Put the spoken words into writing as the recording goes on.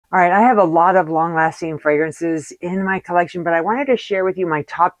All right, I have a lot of long-lasting fragrances in my collection, but I wanted to share with you my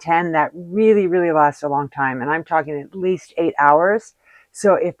top 10 that really, really last a long time. And I'm talking at least 8 hours.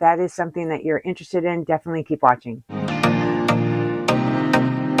 So if that is something that you're interested in, definitely keep watching.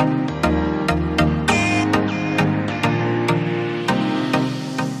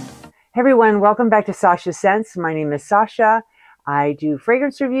 Hey everyone, welcome back to Sasha Scents. My name is Sasha. I do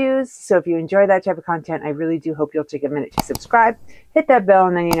fragrance reviews, so if you enjoy that type of content, I really do hope you'll take a minute to subscribe, hit that bell,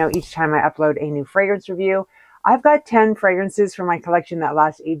 and then each time I upload a new fragrance review. I've got 10 fragrances from my collection that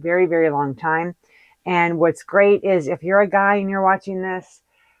last a very, very long time. And what's great is if you're a guy and you're watching this,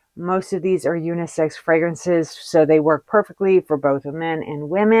 most of these are unisex fragrances, so they work perfectly for both men and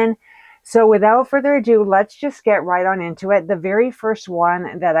women. So without further ado, let's just get right on into it. The very first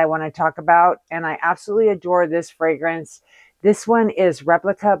one that I want to talk about, and I absolutely adore this fragrance. This one is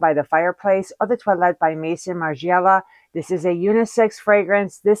Replica by the Fireplace, Eau de Toilette by Maison Margiela. This is a unisex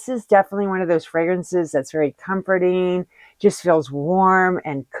fragrance. This is definitely one of those fragrances that's very comforting, just feels warm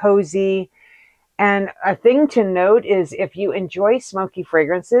and cozy. And a thing to note is if you enjoy smoky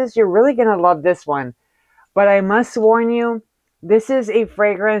fragrances, you're really going to love this one. But I must warn you, this is a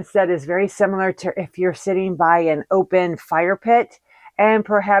fragrance that is very similar to if you're sitting by an open fire pit and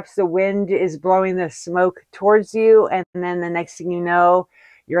perhaps the wind is blowing the smoke towards you. And then the next thing you know,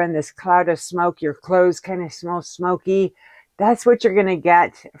 you're in this cloud of smoke. Your clothes kind of smell smoky. That's what you're going to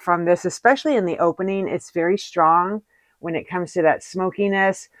get from this, especially in the opening. It's very strong when it comes to that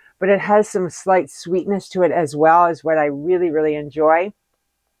smokiness, but it has some slight sweetness to it as well, is what I really, really enjoy.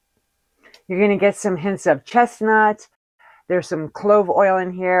 You're going to get some hints of chestnut. There's some clove oil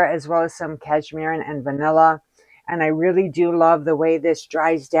in here, as well as some cashmere and vanilla. And I really do love the way this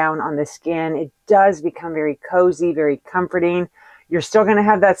dries down on the skin. It does become very cozy, very comforting. You're still going to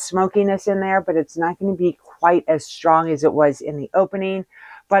have that smokiness in there, but it's not going to be quite as strong as it was in the opening.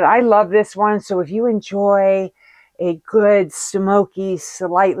 But I love this one. So if you enjoy a good, smoky,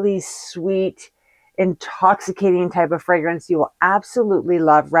 slightly sweet, intoxicating type of fragrance, you will absolutely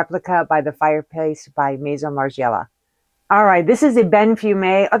love Replica by the Fireplace by Maison Margiela. All right, this is a Ben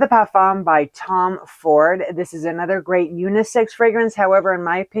Fumé Eau de Parfum by Tom Ford. This is another great unisex fragrance. However, in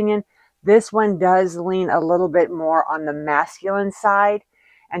my opinion, this one does lean a little bit more on the masculine side.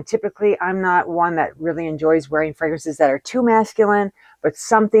 And typically, I'm not one that really enjoys wearing fragrances that are too masculine, but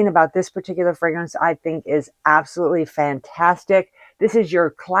something about this particular fragrance I think is absolutely fantastic. This is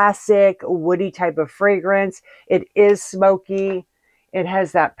your classic woody type of fragrance. It is smoky. It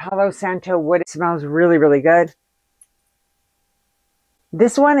has that Palo Santo wood. It smells really, really good.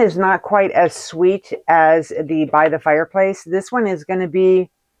 This one is not quite as sweet as the By the Fireplace. This one is going to be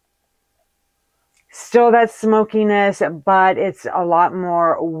still that smokiness, but it's a lot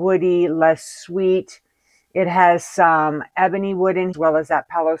more woody, less sweet. It has some ebony wood in, as well as that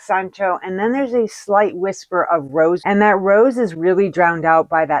Palo Santo. And then there's a slight whisper of rose. And that rose is really drowned out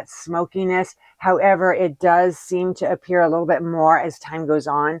by that smokiness. However, it does seem to appear a little bit more as time goes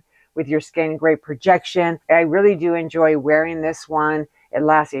on with your skin. Great projection. I really do enjoy wearing this one. It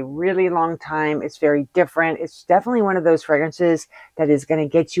lasts a really long time. It's very different. It's definitely one of those fragrances that is going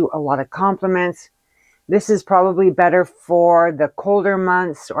to get you a lot of compliments. This is probably better for the colder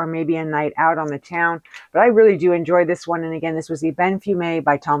months or maybe a night out on the town. But I really do enjoy this one. And again, this was the Ben Fumé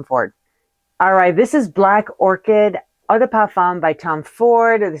by Tom Ford. All right, this is Black Orchid Eau de Parfum by Tom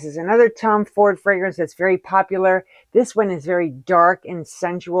Ford. This is another Tom Ford fragrance that's very popular. This one is very dark and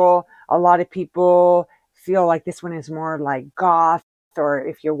sensual. A lot of people feel like this one is more like goth, or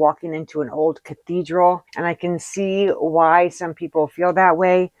if you're walking into an old cathedral. And I can see why some people feel that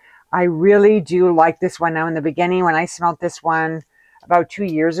way. I really do like this one. Now, in the beginning, when I smelled this one about 2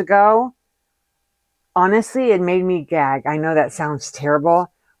 years ago, honestly, it made me gag. I know that sounds terrible,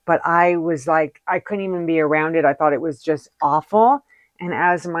 but I was like, I couldn't even be around it. I thought it was just awful. And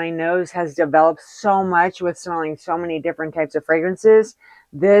as my nose has developed so much with smelling so many different types of fragrances,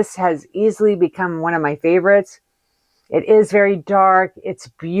 this has easily become one of my favorites. It is very dark. It's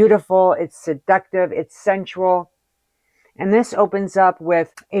beautiful. It's seductive. It's sensual. And this opens up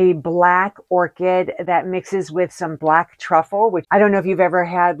with a black orchid that mixes with some black truffle, which I don't know if you've ever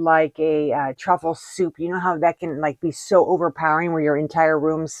had like a truffle soup. You know how that can like be so overpowering where your entire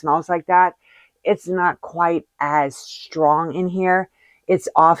room smells like that? It's not quite as strong in here. It's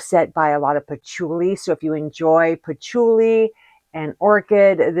offset by a lot of patchouli. So if you enjoy patchouli and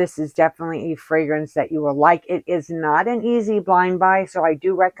orchid, this is definitely a fragrance that you will like. It is not an easy blind buy, so I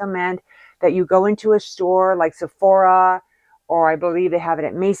do recommend that you go into a store like Sephora, or I believe they have it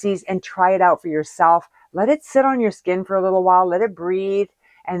at Macy's, and try it out for yourself. Let it sit on your skin for a little while, let it breathe,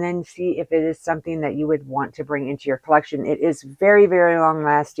 and then see if it is something that you would want to bring into your collection. It is very, very long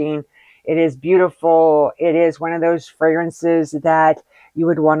lasting. It is beautiful. It is one of those fragrances that you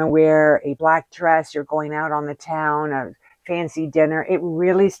would want to wear a black dress. You're going out on the town, a fancy dinner. It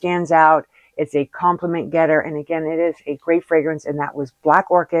really stands out. It's a compliment getter. And again, it is a great fragrance. And that was Black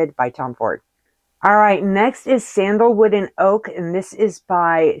Orchid by Tom Ford. All right, next is Sandalwood and Oak, and this is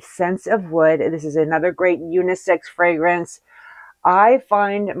by Scents of Wood. This is another great unisex fragrance. I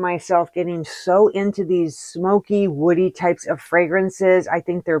find myself getting so into these smoky, woody types of fragrances. I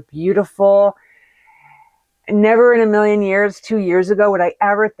think they're beautiful. Never in a million years, 2 years ago, would I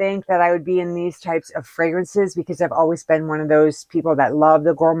ever think that I would be in these types of fragrances, because I've always been one of those people that love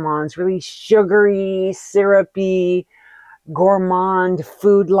the gourmands, really sugary, syrupy, gourmand,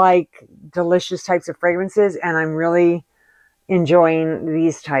 food-like, delicious types of fragrances, and I'm really enjoying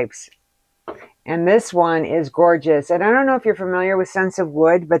these types. And this one is gorgeous. And I don't know if you're familiar with Scents of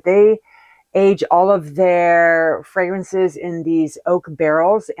Wood, but they age all of their fragrances in these oak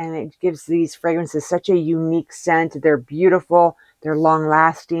barrels, and it gives these fragrances such a unique scent. They're beautiful. They're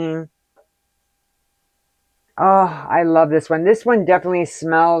long-lasting. Oh, I love this one. This one definitely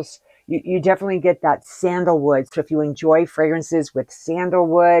smells... You definitely get that sandalwood. So if you enjoy fragrances with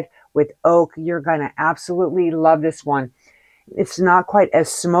sandalwood, with oak, you're going to absolutely love this one. It's not quite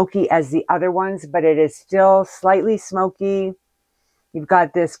as smoky as the other ones, but it is still slightly smoky. You've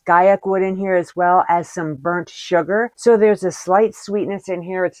got this Gaiac wood in here as well as some burnt sugar. So there's a slight sweetness in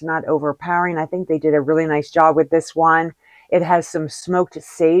here. It's not overpowering. I think they did a really nice job with this one. It has some smoked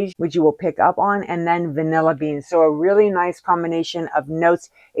sage, which you will pick up on, and then vanilla beans. So a really nice combination of notes,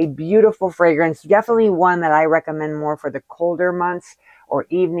 a beautiful fragrance. Definitely one that I recommend more for the colder months or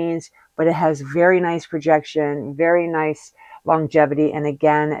evenings, but it has very nice projection, very nice longevity. And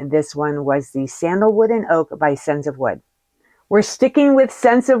again, this one was the Sandalwood and Oak by Scents of Wood. We're sticking with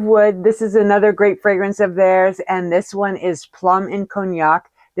Scents of Wood. This is another great fragrance of theirs, and this one is Plum and Cognac.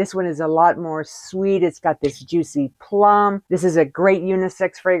 This one is a lot more sweet. It's got this juicy plum. This is a great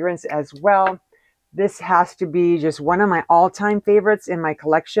unisex fragrance as well. This has to be just one of my all-time favorites in my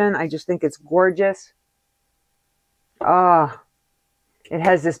collection. I just think it's gorgeous. Ah, it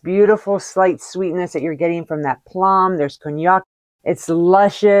has this beautiful slight sweetness that you're getting from that plum. There's cognac. It's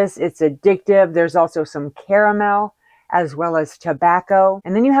luscious. It's addictive. There's also some caramel, as well as tobacco.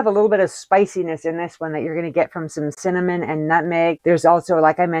 And then you have a little bit of spiciness in this one that you're going to get from some cinnamon and nutmeg. There's also,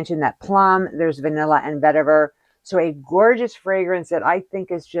 like I mentioned, that plum. There's vanilla and vetiver. So a gorgeous fragrance that I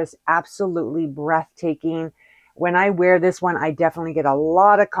think is just absolutely breathtaking. When I wear this one, I definitely get a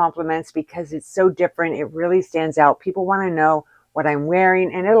lot of compliments because it's so different. It really stands out. People want to know what I'm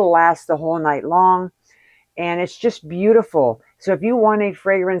wearing, and it'll last the whole night long. And it's just beautiful. So if you want a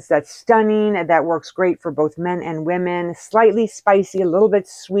fragrance that's stunning, that works great for both men and women, slightly spicy, a little bit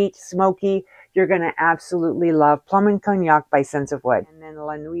sweet, smoky, you're going to absolutely love Plum and Cognac by Scents of Wood. And then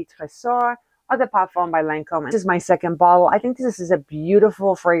La Nuit Trésor, Eau de Parfum by Lancôme. This is my second bottle. I think this is a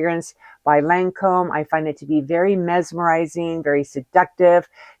beautiful fragrance by Lancôme. I find it to be very mesmerizing, very seductive.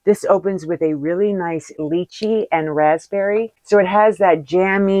 This opens with a really nice lychee and raspberry. So it has that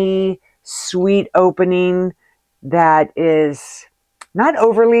jammy, sweet opening that is not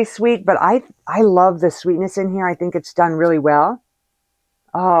overly sweet, but I love the sweetness in here. I think it's done really well.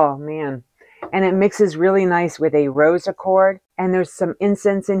 Oh man. And it mixes really nice with a rose accord. And there's some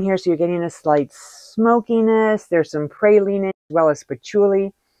incense in here, so you're getting a slight smokiness. There's some praline as well as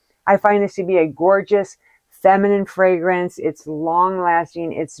patchouli. I find this to be a gorgeous feminine fragrance. It's long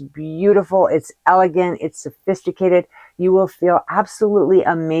lasting. It's beautiful. It's elegant. It's sophisticated. You will feel absolutely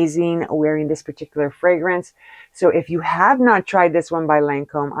amazing wearing this particular fragrance. So if you have not tried this one by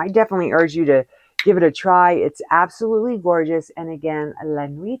Lancôme, I definitely urge you to give it a try. It's absolutely gorgeous. And again, La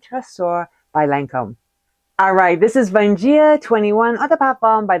Nuit Trésor by Lancôme. All right, this is Vangia 21 Eau de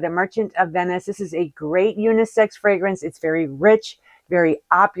Parfum by the Merchant of Venice. This is a great unisex fragrance. It's very rich, very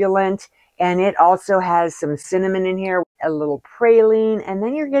opulent, and it also has some cinnamon in here, a little praline, and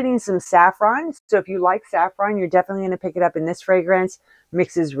then you're getting some saffron. So if you like saffron, you're definitely going to pick it up in this fragrance.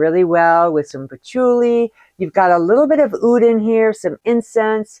 Mixes really well with some patchouli. You've got a little bit of oud in here, some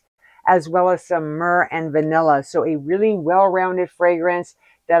incense, as well as some myrrh and vanilla. So a really well-rounded fragrance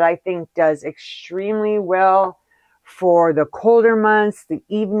that I think does extremely well for the colder months, the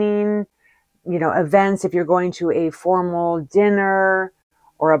evening, events. If you're going to a formal dinner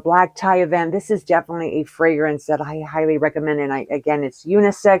or a black tie event, this is definitely a fragrance that I highly recommend. And again, it's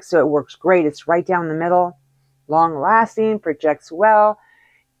unisex, so it works great. It's right down the middle, long lasting, projects well.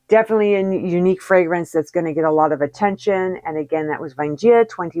 Definitely a unique fragrance that's going to get a lot of attention. And again, that was Vangia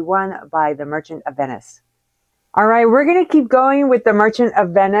 21 by the Merchant of Venice. All right, we're going to keep going with the Merchant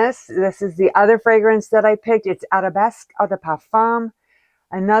of Venice. This is the other fragrance that I picked. It's Arabesque Eau de Parfum.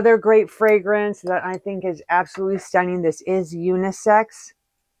 Another great fragrance that I think is absolutely stunning. This is unisex.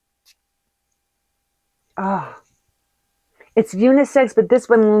 Oh, it's unisex, but this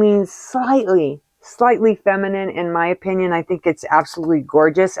one leans slightly feminine in my opinion. I think it's absolutely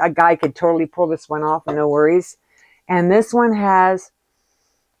gorgeous. A guy could totally pull this one off, no worries. And this one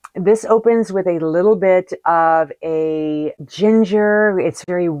this opens with a little bit of a ginger. It's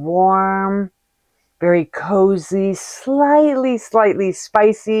very warm, very cozy, slightly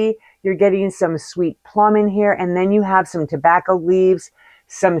spicy. You're getting some sweet plum in here, and then you have some tobacco leaves,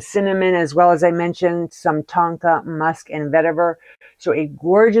 some cinnamon, as well as I mentioned, some tonka, musk, and vetiver. So a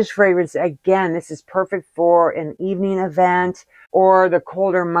gorgeous fragrance. Again, this is perfect for an evening event or the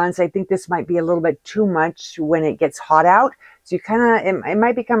colder months. I think this might be a little bit too much when it gets hot out. So you it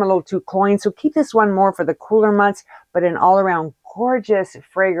might become a little too cloying. So keep this one more for the cooler months, but an all-around gorgeous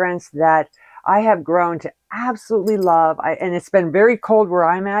fragrance that I have grown to absolutely love. And it's been very cold where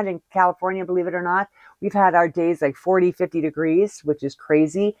I'm at in California, believe it or not. We've had our days like 40, 50 degrees, which is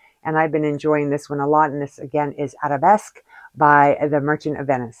crazy. And I've been enjoying this one a lot. And this, again, is Arabesque by the Merchant of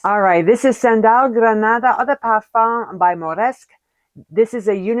Venice. All right, this is Sandal Granada Eau de Parfum by Moresque. This is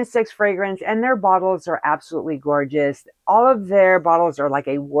a unisex fragrance, and their bottles are absolutely gorgeous. All of their bottles are like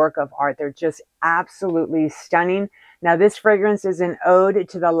a work of art. They're just absolutely stunning. Now, this fragrance is an ode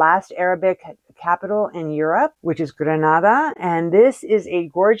to the last Arabic capital in Europe, which is Granada. And this is a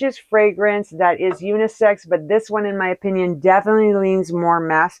gorgeous fragrance that is unisex, but this one, in my opinion, definitely leans more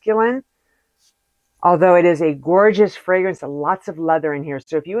masculine. Although it is a gorgeous fragrance, lots of leather in here.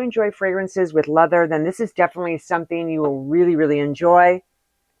 So if you enjoy fragrances with leather, then this is definitely something you will really enjoy.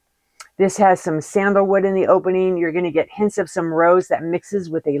 This has some sandalwood in the opening. You're going to get hints of some rose that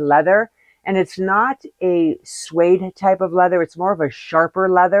mixes with a leather. And it's not a suede type of leather. It's more of a sharper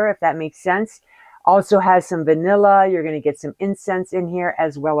leather, if that makes sense. Also has some vanilla. You're going to get some incense in here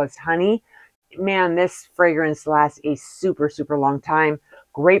as well as honey. Man, this fragrance lasts a super long time.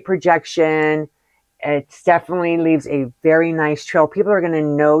 Great projection. It definitely leaves a very nice trail. People are going to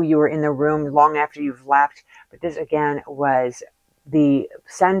know you were in the room long after you've left. But this, again, was the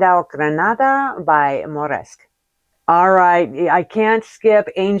Sandal Granada by Moresque. All right, I can't skip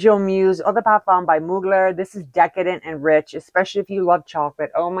Angel Muse Eau de Parfum by Mugler. This is decadent and rich, especially if you love chocolate.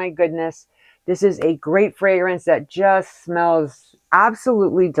 Oh my goodness. This is a great fragrance that just smells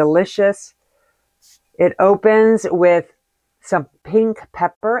absolutely delicious. It opens with some pink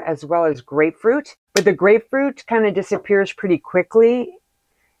pepper as well as grapefruit. But the grapefruit kind of disappears pretty quickly.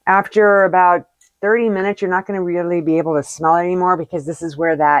 After about 30 minutes, you're not going to really be able to smell it anymore because this is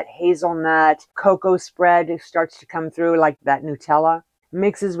where that hazelnut cocoa spread starts to come through, like that Nutella.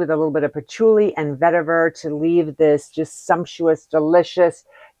 Mixes with a little bit of patchouli and vetiver to leave this just sumptuous, delicious,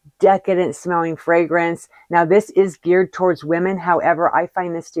 decadent smelling fragrance. Now, this is geared towards women. However, I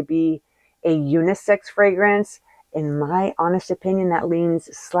find this to be a unisex fragrance. In my honest opinion, that leans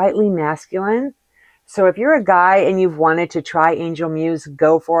slightly masculine. So if you're a guy and you've wanted to try Angel Muse,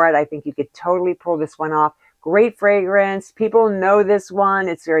 go for it. I think you could totally pull this one off. Great fragrance. People know this one.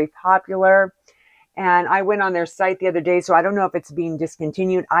 It's very popular. And I went on their site the other day, so I don't know if it's being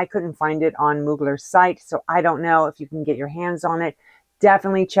discontinued. I couldn't find it on Mugler's site, so I don't know if you can get your hands on it.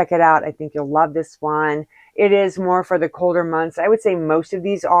 Definitely check it out. I think you'll love this one. It is more for the colder months. I would say most of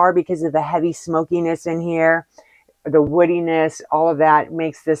these are because of the heavy smokiness in here. The woodiness, all of that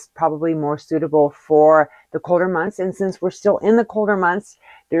makes this probably more suitable for the colder months. And since we're still in the colder months,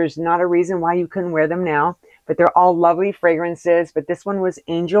 there's not a reason why you couldn't wear them now. But they're all lovely fragrances. But this one was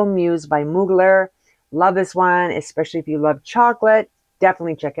Angel Muse by Mugler. Love this one, especially if you love chocolate.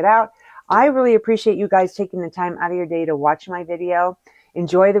 Definitely check it out. I really appreciate you guys taking the time out of your day to watch my video.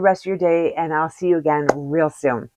 Enjoy the rest of your day, and I'll see you again real soon.